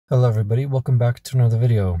Hello everybody, welcome back to another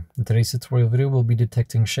video. In today's tutorial video, we'll be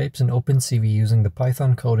detecting shapes in OpenCV using the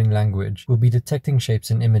Python coding language. We'll be detecting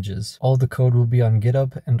shapes in images. All the code will be on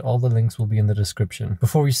GitHub and all the links will be in the description.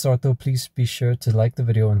 Before we start though, please be sure to like the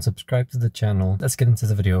video and subscribe to the channel. Let's get into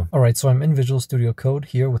the video. Alright, so I'm in Visual Studio Code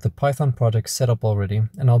here with the Python project set up already,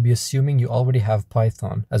 and I'll be assuming you already have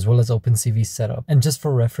Python as well as OpenCV set up. And just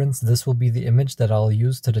for reference, this will be the image that I'll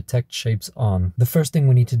use to detect shapes on. The first thing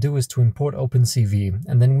we need to do is to import OpenCV,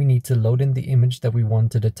 and then we need to load in the image that we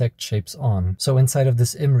want to detect shapes on. So inside of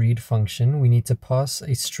this imRead function, we need to pass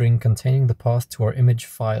a string containing the path to our image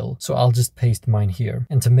file. So I'll just paste mine here.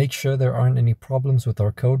 And to make sure there aren't any problems with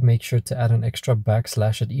our code, make sure to add an extra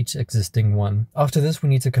backslash at each existing one. After this, we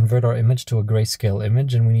need to convert our image to a grayscale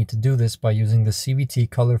image, and we need to do this by using the cvt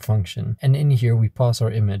color function. And in here, we pass our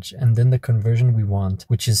image and then the conversion we want,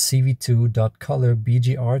 which is cv2.color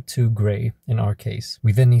bgr to gray in our case.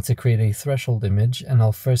 We then need to create a threshold image, and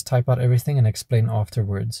I'll first type out everything and explain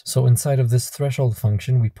afterwards. So inside of this threshold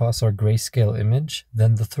function, we pass our grayscale image,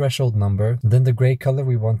 then the threshold number, then the gray color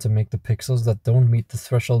we want to make the pixels that don't meet the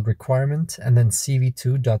threshold requirement, and then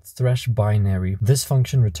cv2.threshBinary. This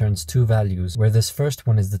function returns two values, where this first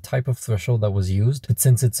one is the type of threshold that was used, but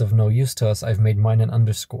since it's of no use to us, I've made mine an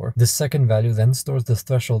underscore. This second value then stores the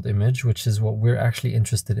threshold image, which is what we're actually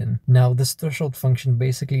interested in. Now, this threshold function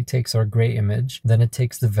basically takes our gray image, then it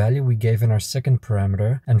takes the value we gave in our second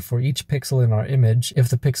parameter, and for each pixel in our image, if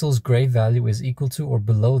the pixel's gray value is equal to or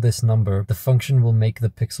below this number, the function will make the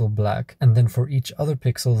pixel black. And then for each other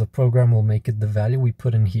pixel, the program will make it the value we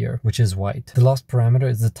put in here, which is white. The last parameter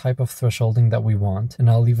is the type of thresholding that we want,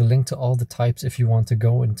 and I'll leave a link to all the types if you want to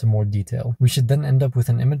go into more detail. We should then end up with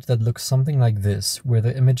an image that looks something like this, where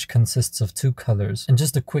the image consists of two colors. And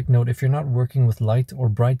just a quick note, if you're not working with light or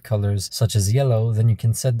bright colors, such as yellow, then you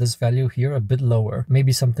can set this value here a bit lower,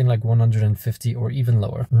 maybe something like 150 or even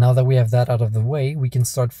lower. Now that we have that out of the way, we can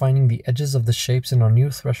start finding the edges of the shapes in our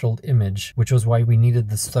new threshold image, which was why we needed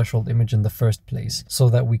this threshold image in the first place, so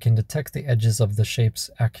that we can detect the edges of the shapes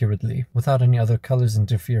accurately, without any other colors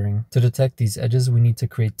interfering. To detect these edges, we need to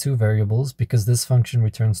create two variables, because this function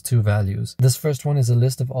returns two values. This first one is a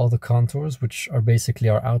list of all the contours, which are basically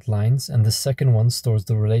our outlines, and the second one stores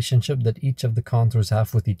the relationship that each of the contours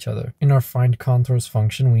have with each other. In our findContours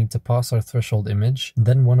function, we need to pass our threshold image,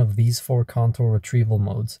 then one of these four contour retrieval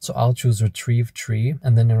modes. So I'll choose retrieve tree,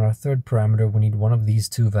 and then in our third parameter we need one of these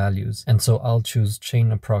two values, and so I'll choose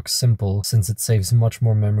chain_approx simple, since it saves much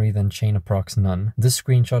more memory than chain_approx none. This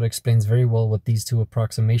screenshot explains very well what these two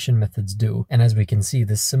approximation methods do, and as we can see,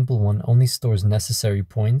 this simple one only stores necessary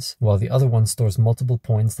points, while the other one stores multiple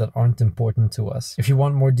points that aren't important to us. If you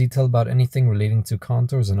want more detail about anything relating to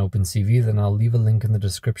contours and OpenCV, then I'll leave a link in the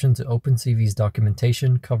description to OpenCV's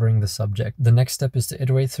documentation covering the subject. The next step is to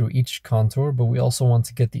iterate through each contour, but we also want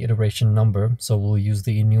to get the iteration number, so we'll use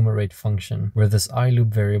the enumerate function, where this iLoop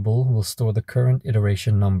variable will store the current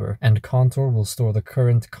iteration number, and contour will store the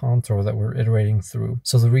current contour that we're iterating through.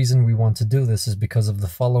 So the reason we want to do this is because of the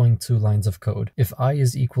following two lines of code. If I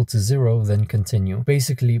is equal to 0, then continue.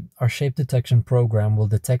 Basically, our shape detection program will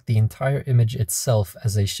detect the entire image itself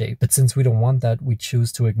as a shape, but since we don't want that, we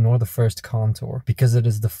choose to ignore the first contour, because it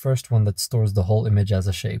is the first one that stores the whole image as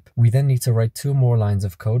a shape. We then need to write two more lines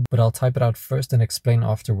of code, but I'll type it out first and explain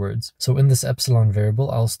afterwards. So in this epsilon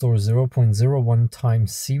variable, I'll store 0.01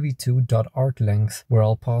 times cv2.arcLength, where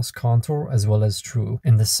I'll pass contour as well as true.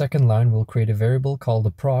 In the second line, we'll create a variable called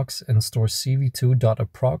approx and store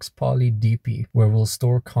cv2.approxPolyDP, where we'll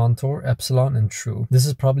store contour, epsilon, and true. This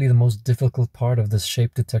is probably the most difficult part of this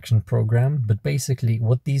shape detection program, but basically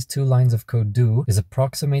what these two lines of code do is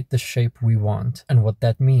approximate the shape we want. And what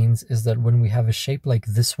that means is that when we have a shape like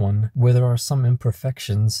this one, where there are some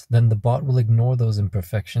imperfections, then the bot will ignore those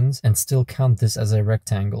imperfections and still count this as a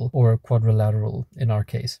rectangle, or a quadrilateral in our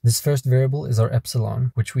case. This first variable is our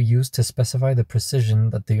epsilon, which we use to specify the precision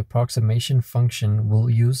that the approximation function will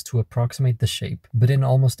use to approximate the shape. But in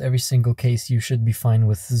almost every single case, you should be fine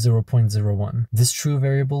with 0.01. This true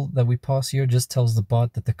variable that we pass here just tells the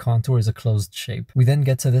bot that the contour is a closed shape. We then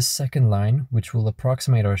get to this second line, which will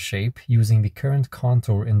approximate our shape using the current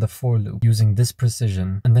contour in the for loop, using this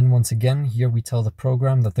precision. And then once again, here we tell the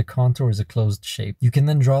program that the contour is a closed shape. You can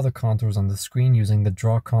then draw the contours on the screen using the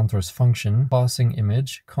drawContours function, passing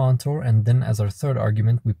image, contour, and then as our third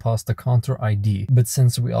argument, we pass the contour ID. But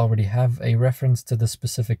since we already have a reference to the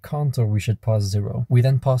specific contour, we should pass 0. We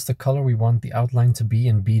then pass the color we want the outline to be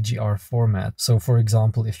in BGR format. So for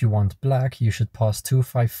example, if you want black, you should pass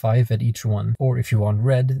 255 at each one. Or if you want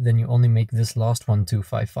red, then you only make this last one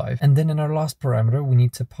 255. And then in our last parameter, we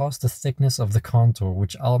need to pass the thickness of the contour,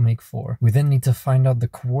 which I'll make 4. We then need to find out the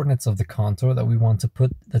coordinates of the contour that that we want to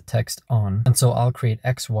put the text on. And so I'll create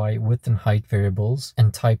XY width and height variables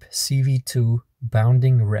and type CV2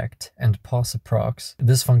 bounding rect and pos approx.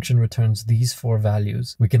 This function returns these 4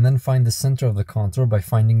 values. We can then find the center of the contour by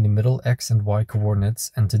finding the middle x and y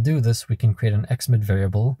coordinates, and to do this we can create an xmid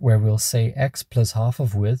variable where we'll say x plus half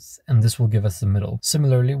of width, and this will give us the middle.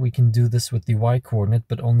 Similarly, we can do this with the y coordinate,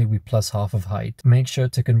 but only we plus half of height. Make sure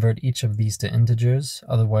to convert each of these to integers,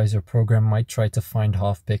 otherwise your program might try to find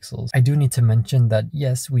half pixels. I do need to mention that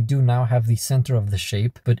yes, we do now have the center of the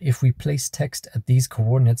shape, but if we place text at these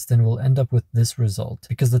coordinates, then we'll end up with this result,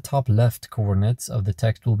 because the top left coordinates of the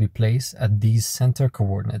text will be placed at these center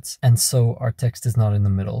coordinates, and so our text is not in the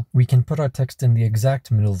middle. We can put our text in the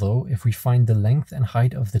exact middle though if we find the length and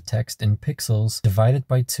height of the text in pixels, divide it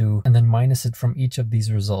by 2, and then minus it from each of these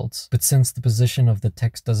results. But since the position of the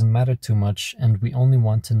text doesn't matter too much and we only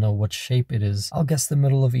want to know what shape it is, I'll guess the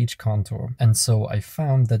middle of each contour. And so I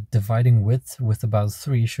found that dividing width with about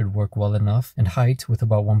 3 should work well enough, and height with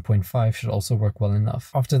about 1.5 should also work well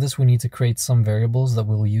enough. After this, we need to create some variables that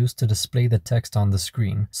we'll use to display the text on the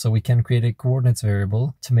screen. So we can create a coordinates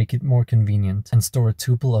variable to make it more convenient and store a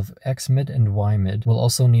tuple of xmid and ymid. We'll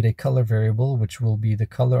also need a color variable, which will be the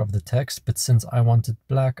color of the text, but since I want it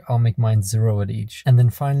black, I'll make mine 0 at each. And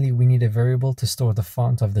then finally, we need a variable to store the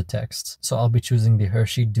font of the text. So I'll be choosing the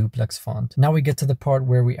Hershey duplex font. Now we get to the part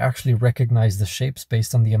where we actually recognize the shapes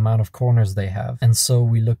based on the amount of corners they have. And so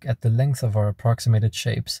we look at the length of our approximated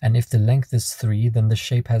shapes. And if the length is 3, then the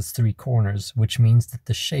shape has 3 corners, which means that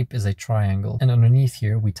the shape is a triangle. And underneath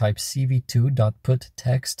here, we type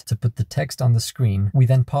cv2.putText to put the text on the screen. We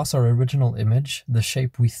then pass our original image, the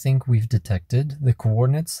shape we think we've detected, the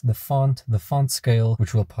coordinates, the font scale,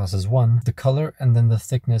 which we'll pass as 1, the color, and then the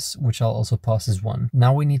thickness, which I'll also pass as 1.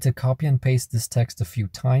 Now we need to copy and paste this text a few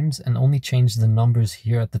times and only change the numbers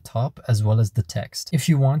here at the top as well as the text. If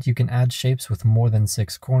you want, you can add shapes with more than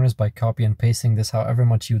 6 corners by copy and pasting this however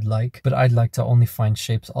much you'd like, but I'd like to only find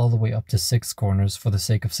shapes all the way up to 6 corners for the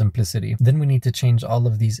sake of simplicity. Then we need to change all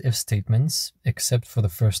of these if statements, except for the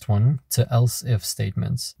first one, to else if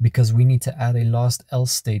statements, because we need to add a lost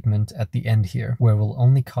else statement at the end here, where we'll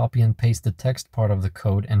only copy and paste the text part of the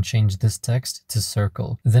code and change this text to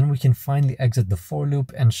circle. Then we can finally exit the for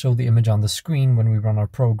loop and show the image on the screen when we run our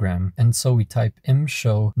program. And so we type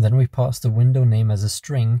im_show, then we pass the window name as a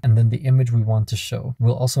string, and then the image we want to show.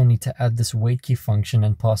 We'll also need to add this wait key function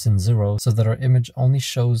and pass in 0 so that our image only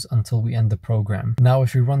shows until we end the program. Now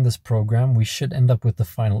if we run this program, we should end up with the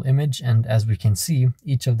final image, and as we can see,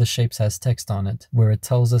 each of the shapes has text on it, where it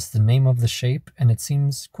tells us the name of the shape, and it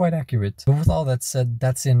seems quite accurate. But with all that said,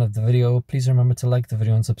 that's the end of the video. Please remember to like the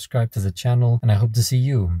video and subscribe to the channel, and I hope to see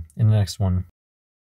you in the next one.